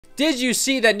Did you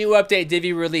see that new update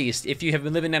Divi released? If you have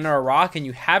been living under a rock and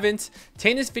you haven't, today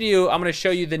in this video, I'm going to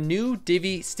show you the new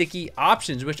Divi sticky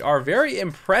options, which are very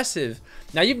impressive.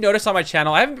 Now, you've noticed on my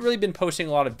channel, I haven't really been posting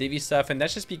a lot of Divi stuff, and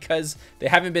that's just because they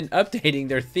haven't been updating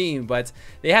their theme, but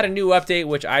they had a new update,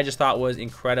 which I just thought was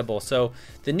incredible. So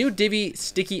the new Divi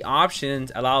sticky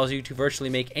options allows you to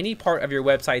virtually make any part of your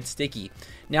website sticky.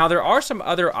 Now, there are some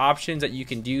other options that you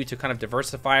can do to kind of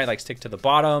diversify, like stick to the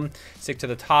bottom, stick to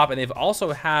the top, and they've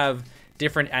also have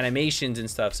different animations and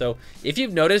stuff. So if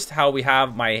you've noticed how we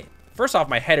have first off,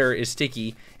 my header is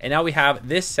sticky, and now we have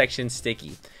this section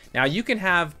sticky. Now you can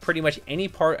have pretty much any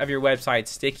part of your website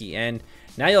sticky, and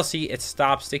now you'll see it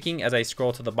stops sticking as I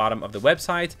scroll to the bottom of the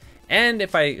website. And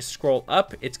if I scroll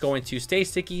up, it's going to stay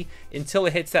sticky until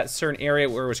it hits that certain area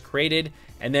where it was created,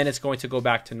 and then it's going to go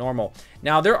back to normal.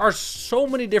 Now, there are so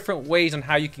many different ways on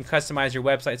how you can customize your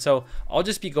website, so I'll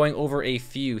just be going over a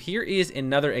few. Here is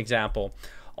another example.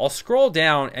 I'll scroll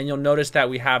down and you'll notice that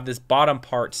we have this bottom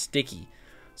part sticky.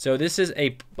 So this is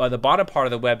the bottom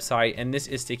part of the website, and this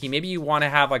is sticky. Maybe you want to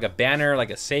have like a banner,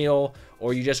 like a sale,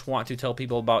 or you just want to tell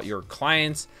people about your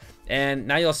clients. And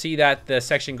now you'll see that the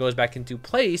section goes back into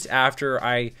place after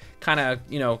I kind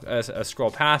of, scroll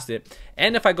past it.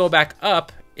 And if I go back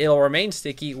up, it'll remain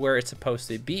sticky where it's supposed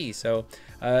to be. So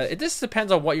it just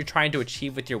depends on what you're trying to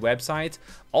achieve with your website.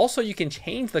 Also, you can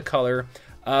change the color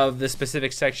of the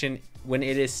specific section when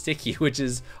it is sticky, which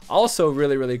is also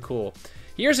really, really cool.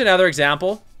 Here's another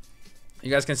example. You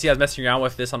guys can see I was messing around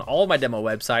with this on all of my demo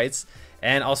websites.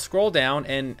 And I'll scroll down,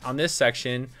 and on this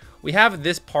section, we have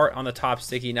this part on the top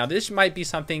sticky. Now, this might be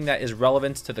something that is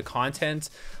relevant to the content,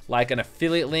 like an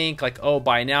affiliate link, like, oh,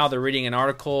 by now they're reading an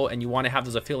article, and you want to have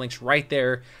those affiliate links right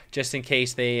there, just in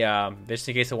case they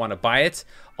want to buy it.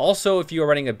 Also, if you are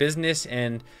running a business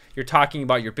and you're talking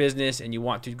about your business and you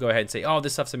want to go ahead and say, oh,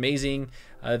 this stuff's amazing,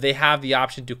 they have the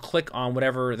option to click on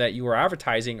whatever that you are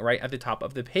advertising right at the top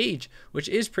of the page, which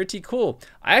is pretty cool.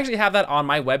 I actually have that on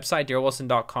my website,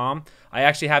 darrelwilson.com. I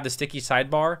actually have the sticky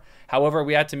sidebar. However,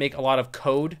 we had to make a lot of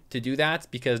code to do that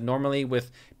because normally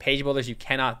with page builders, you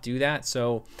cannot do that.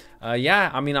 So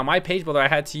yeah, I mean, on my page builder, I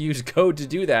had to use code to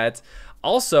do that.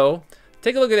 Also,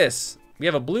 take a look at this. We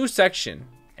have a blue section,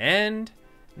 and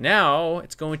now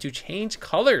it's going to change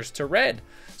colors to red.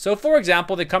 So for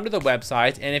example, they come to the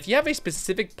website, and if you have a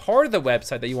specific part of the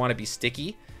website that you want to be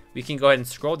sticky, we can go ahead and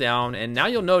scroll down, and now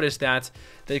you'll notice that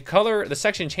the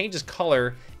section changes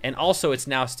color, and also it's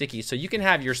now sticky. So you can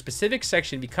have your specific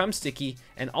section become sticky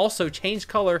and also change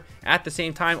color at the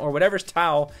same time, or whatever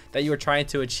style that you are trying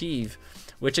to achieve,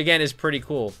 which again is pretty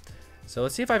cool. So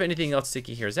let's see if I have anything else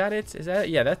sticky here. Is that it? Is that it?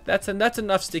 Yeah, that's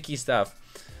enough sticky stuff.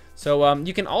 So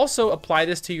you can also apply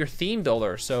this to your theme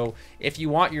builder. So if you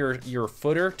want your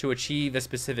footer to achieve a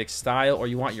specific style, or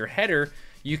you want your header,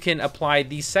 you can apply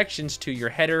these sections to your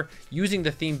header using the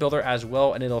theme builder as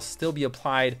well, and it'll still be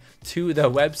applied to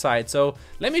the website. So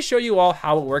let me show you all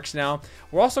how it works now.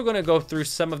 We're also going to go through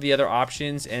some of the other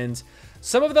options, and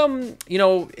some of them,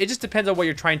 it just depends on what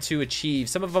you're trying to achieve.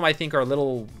 Some of them I think are a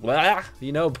little blah,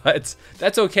 but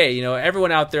that's okay.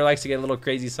 Everyone out there likes to get a little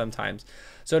crazy sometimes.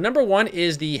 So number one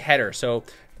is the header. So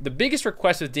the biggest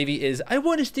request with Divi is, I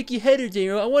want a sticky header,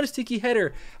 Darrel. I want a sticky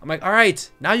header. I'm like, all right,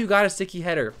 now you got a sticky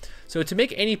header. So to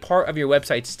make any part of your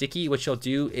website sticky, what you'll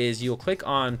do is you'll click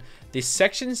on the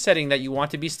section setting that you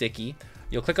want to be sticky.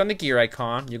 You'll click on the gear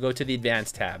icon. You'll go to the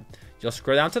advanced tab. You'll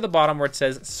scroll down to the bottom where it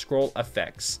says scroll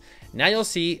effects. Now you'll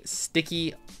see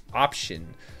sticky option.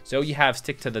 So you have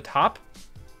stick to the top.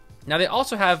 Now they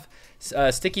also have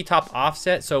sticky top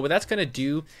offset. So what that's going to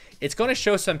do, it's going to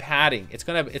show some padding. It's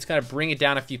going to bring it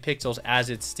down a few pixels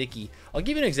as it's sticky. I'll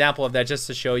give you an example of that just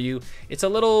to show you. It's a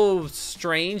little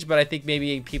strange, but I think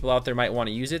maybe people out there might want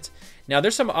to use it. Now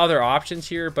there's some other options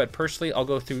here, but personally I'll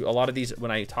go through a lot of these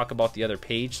when I talk about the other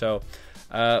page. So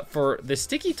for the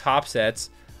sticky top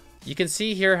sets, you can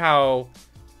see here how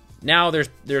now there's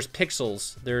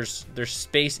pixels, there's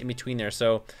space in between there.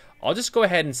 So I'll just go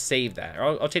ahead and save that.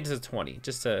 Or I'll change this to 20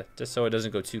 just so it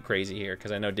doesn't go too crazy here,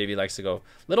 because I know Divi likes to go a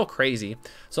little crazy.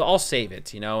 So I'll save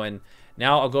it, and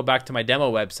now I'll go back to my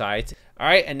demo website. All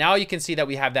right, and now you can see that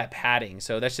we have that padding.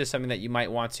 So that's just something that you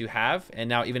might want to have. And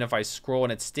now even if I scroll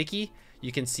and it's sticky,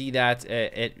 you can see that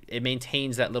it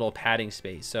maintains that little padding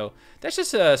space. So that's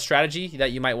just a strategy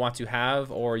that you might want to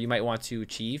have, or you might want to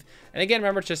achieve. And again,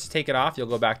 remember, just to take it off, you'll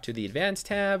go back to the advanced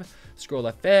tab, scroll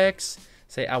effects,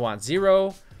 say I want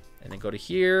 0, and then go to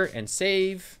here and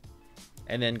save,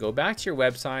 and then go back to your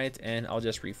website, and I'll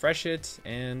just refresh it,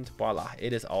 and voila,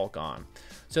 it is all gone.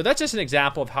 So that's just an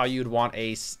example of how you'd want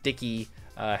a sticky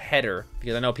header,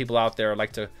 because I know people out there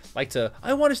like to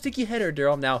I want a sticky header,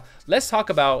 Darrel. Now let's talk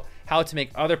about how to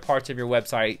make other parts of your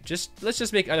website. Let's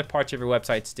just make other parts of your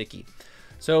website sticky.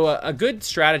 So a good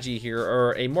strategy here,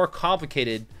 or a more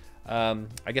complicated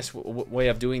I guess way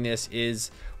of doing this,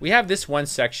 is we have this one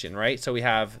section, right? So we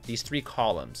have these 3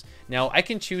 columns. Now I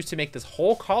can choose to make this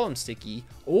whole column sticky,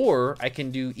 or I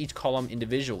can do each column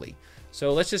individually.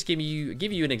 So let's just give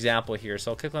you an example here.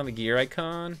 So I'll click on the gear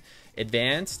icon,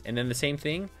 advanced, and then the same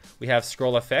thing. We have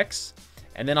scroll effects,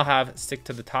 and then I'll have stick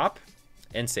to the top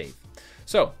and save.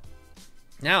 So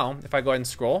now if I go ahead and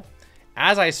scroll,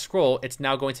 as I scroll, it's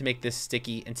now going to make this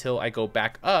sticky until I go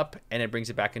back up and it brings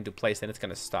it back into place, then it's going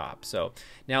to stop. So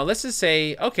now let's just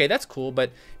say, okay, that's cool, but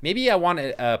maybe I want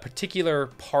a particular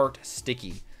part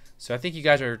sticky. So I think you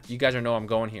guys are know I'm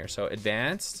going here. So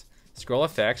advanced, scroll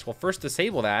effects. Well, first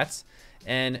disable that.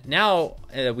 And now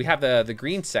we have the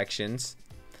green sections.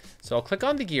 So I'll click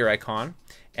on the gear icon,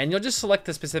 and you'll just select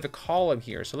the specific column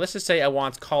here. So let's just say I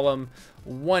want column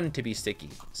 1 to be sticky.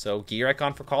 So gear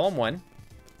icon for column 1,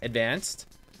 advanced,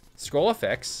 scroll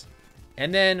effects,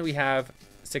 and then we have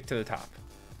stick to the top.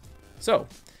 So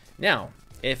now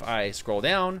if I scroll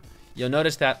down, you'll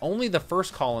notice that only the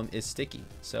first column is sticky.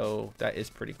 So that is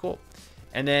pretty cool.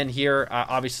 And then here,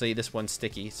 obviously this one's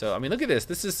sticky. So I mean, look at this.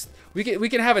 This is we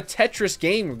can have a Tetris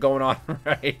game going on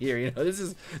right here. You know, this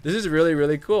is really,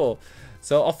 really cool.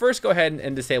 So I'll first go ahead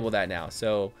and disable that now.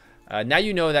 So now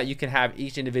you know that you can have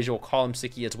each individual column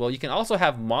sticky as well. You can also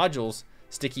have modules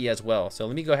sticky as well. So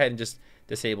let me go ahead and just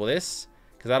disable this,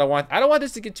 because I don't want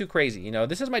this to get too crazy. You know,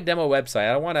 this is my demo website.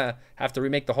 I don't want to have to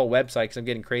remake the whole website because I'm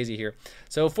getting crazy here.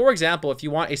 So for example, if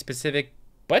you want a specific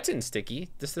button sticky,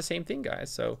 this is the same thing, guys.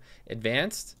 So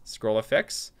advanced, scroll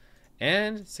effects,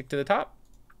 and stick to the top.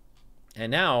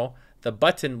 And now the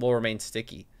button will remain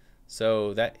sticky.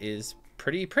 So that is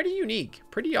pretty unique,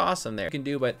 pretty awesome there. You can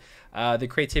do, but the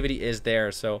creativity is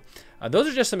there. So those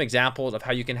are just some examples of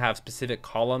how you can have specific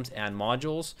columns and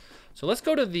modules. So let's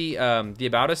go to the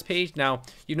About Us page. Now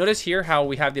you notice here how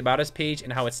we have the About Us page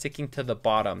and how it's sticking to the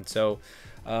bottom. So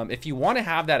if you want to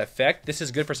have that effect, this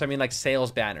is good for something like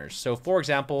sales banners. So for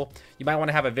example, you might want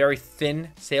to have a very thin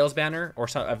sales banner or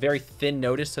a very thin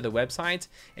notice to the website,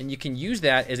 and you can use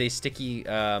that as a sticky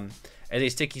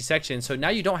section. So now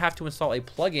you don't have to install a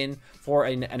plugin for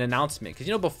an announcement, because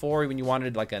you know before, when you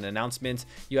wanted like an announcement,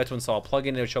 you had to install a plugin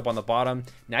and it would show up on the bottom.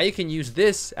 Now you can use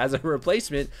this as a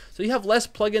replacement, so you have less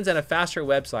plugins and a faster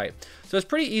website. So it's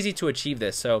pretty easy to achieve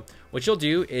this. So what you'll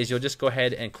do is you'll just go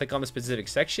ahead and click on the specific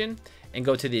section and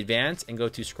go to the advanced and go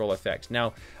to scroll effects.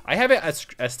 Now I have it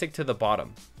as stick to the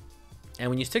bottom. And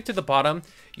when you stick to the bottom,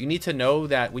 you need to know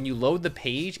that when you load the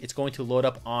page, it's going to load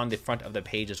up on the front of the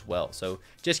page as well. So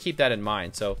just keep that in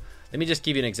mind. So let me just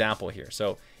give you an example here.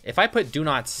 So if I put do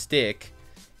not stick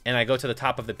and I go to the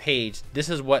top of the page, this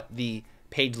is what the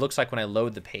page looks like when I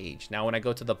load the page. Now when I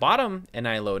go to the bottom and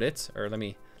I load it, or let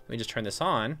me just turn this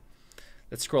on.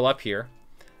 Let's scroll up here.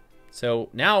 So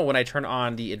now when I turn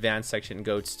on the advanced section and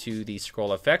go to the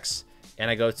scroll effects and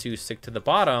I go to stick to the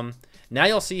bottom, now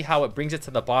you'll see how it brings it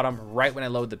to the bottom right when I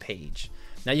load the page.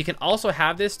 Now you can also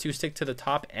have this to stick to the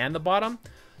top and the bottom.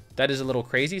 That is a little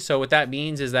crazy. So what that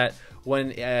means is that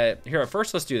when, here,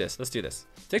 first let's do this. Let's do this.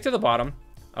 Stick to the bottom.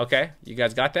 Okay, you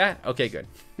guys got that? Okay, good.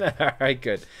 All right,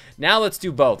 good. Now let's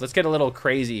do both. Let's get a little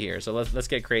crazy here. So let's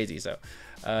get crazy. So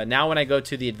now when I go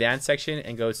to the advanced section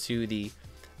and go to the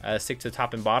stick to the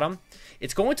top and bottom,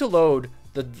 it's going to load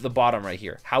the bottom right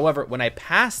here. However, when I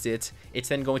passed it, it's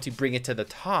then going to bring it to the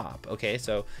top. Okay,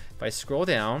 so if I scroll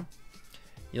down,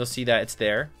 you'll see that it's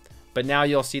there. But now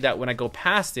you'll see that when I go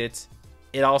past it,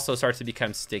 it also starts to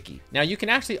become sticky. Now you can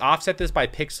actually offset this by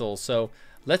pixels. So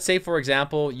let's say, for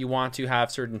example, you want to have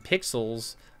certain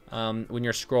pixels when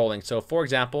you're scrolling. So for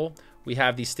example, we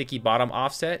have the sticky bottom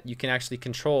offset. You can actually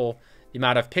control the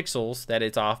amount of pixels that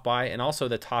it's off by, and also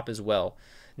the top as well.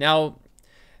 Now,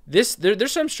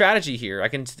 there's some strategy here. I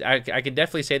can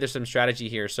definitely say there's some strategy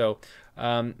here. So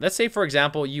let's say, for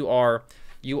example, you are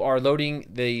loading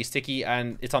the sticky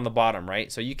and it's on the bottom,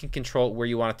 right? So you can control where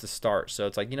you want it to start. So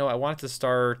it's like, you know, I want it to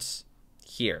start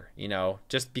here, you know,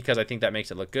 just because I think that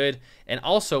makes it look good. And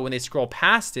also when they scroll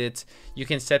past it, you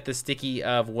can set the sticky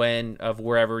of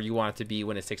wherever you want it to be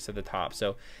when it sticks to the top.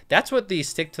 So that's what the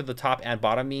stick to the top and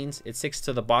bottom means. It sticks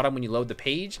to the bottom when you load the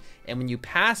page, and when you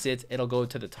pass it, it'll go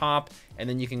to the top, and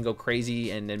then you can go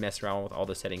crazy and then mess around with all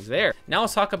the settings there. Now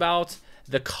let's talk about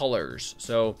the colors.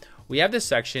 So we have this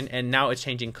section, and now it's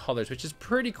changing colors, which is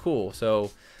pretty cool.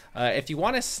 So if you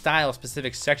want to style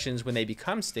specific sections when they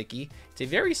become sticky, it's a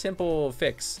very simple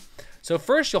fix. So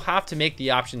first, you'll have to make the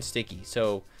option sticky.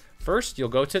 So first you'll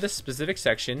go to the specific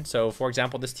section. So for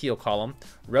example, this teal column,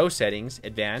 row settings,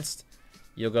 advanced.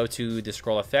 You'll go to the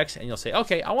scroll effects and you'll say,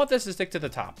 okay, I want this to stick to the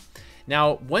top.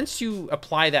 Now, once you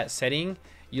apply that setting,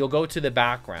 you'll go to the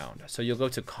background. So you'll go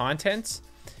to contents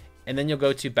and then you'll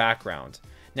go to background.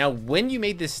 Now, when you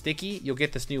made this sticky, you'll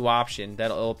get this new option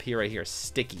that'll appear right here,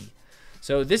 sticky.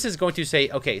 So this is going to say,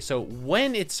 okay, so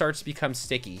when it starts to become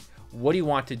sticky, what do you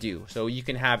want to do? So you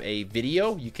can have a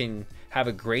video, you can have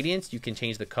a gradient, you can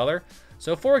change the color.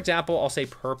 So for example, I'll say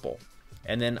purple,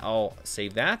 and then I'll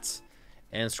save that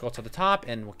and scroll to the top,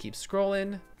 and we'll keep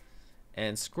scrolling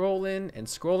and scrolling and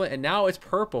scrolling, and now it's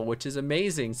purple, which is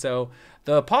amazing. So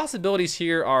the possibilities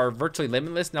here are virtually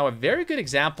limitless. Now, a very good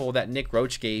example that Nick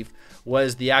Roach gave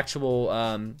was the actual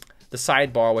the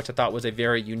sidebar, which I thought was a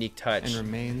very unique touch. And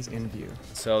remains in view.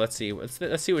 So let's see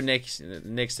what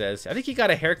Nick says. I think he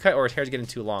got a haircut or his hair's getting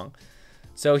too long.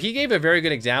 So he gave a very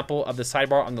good example of the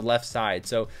sidebar on the left side.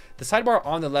 So the sidebar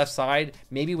on the left side,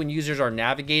 maybe when users are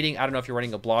navigating, I don't know if you're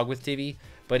running a blog with Divi,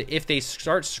 but if they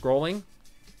start scrolling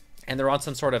and they're on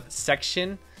some sort of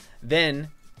section, then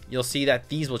you'll see that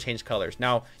these will change colors.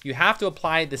 Now, you have to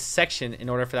apply the section in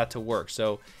order for that to work.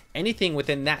 So anything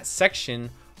within that section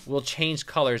will change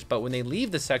colors, but when they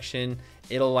leave the section,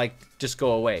 it'll like just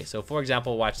go away. So for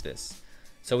example, watch this.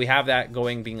 So we have that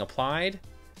being applied,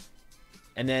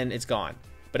 and then it's gone.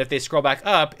 But if they scroll back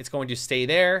up, it's going to stay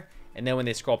there. And then when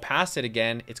they scroll past it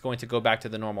again, it's going to go back to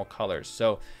the normal colors.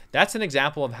 So that's an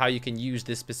example of how you can use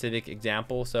this specific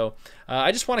example. So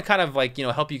I just want to kind of like, you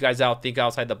know, help you guys out, think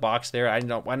outside the box there. I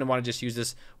don't want to just use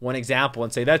this one example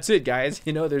and say, that's it, guys.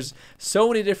 You know, there's so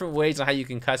many different ways on how you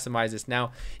can customize this.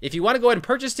 Now, if you want to go ahead and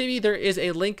purchase Divi, there is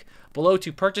a link below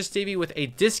to purchase Divi with a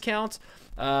discount.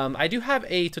 I do have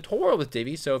a tutorial with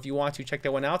Divi, so if you want to check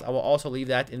that one out, I will also leave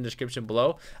that in the description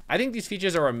below. I think these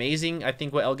features are amazing. I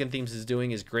think what Elegant Themes is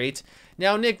doing is great.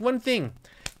 Now, Nick, one thing,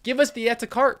 give us the add to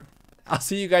cart. I'll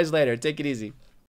see you guys later. Take it easy.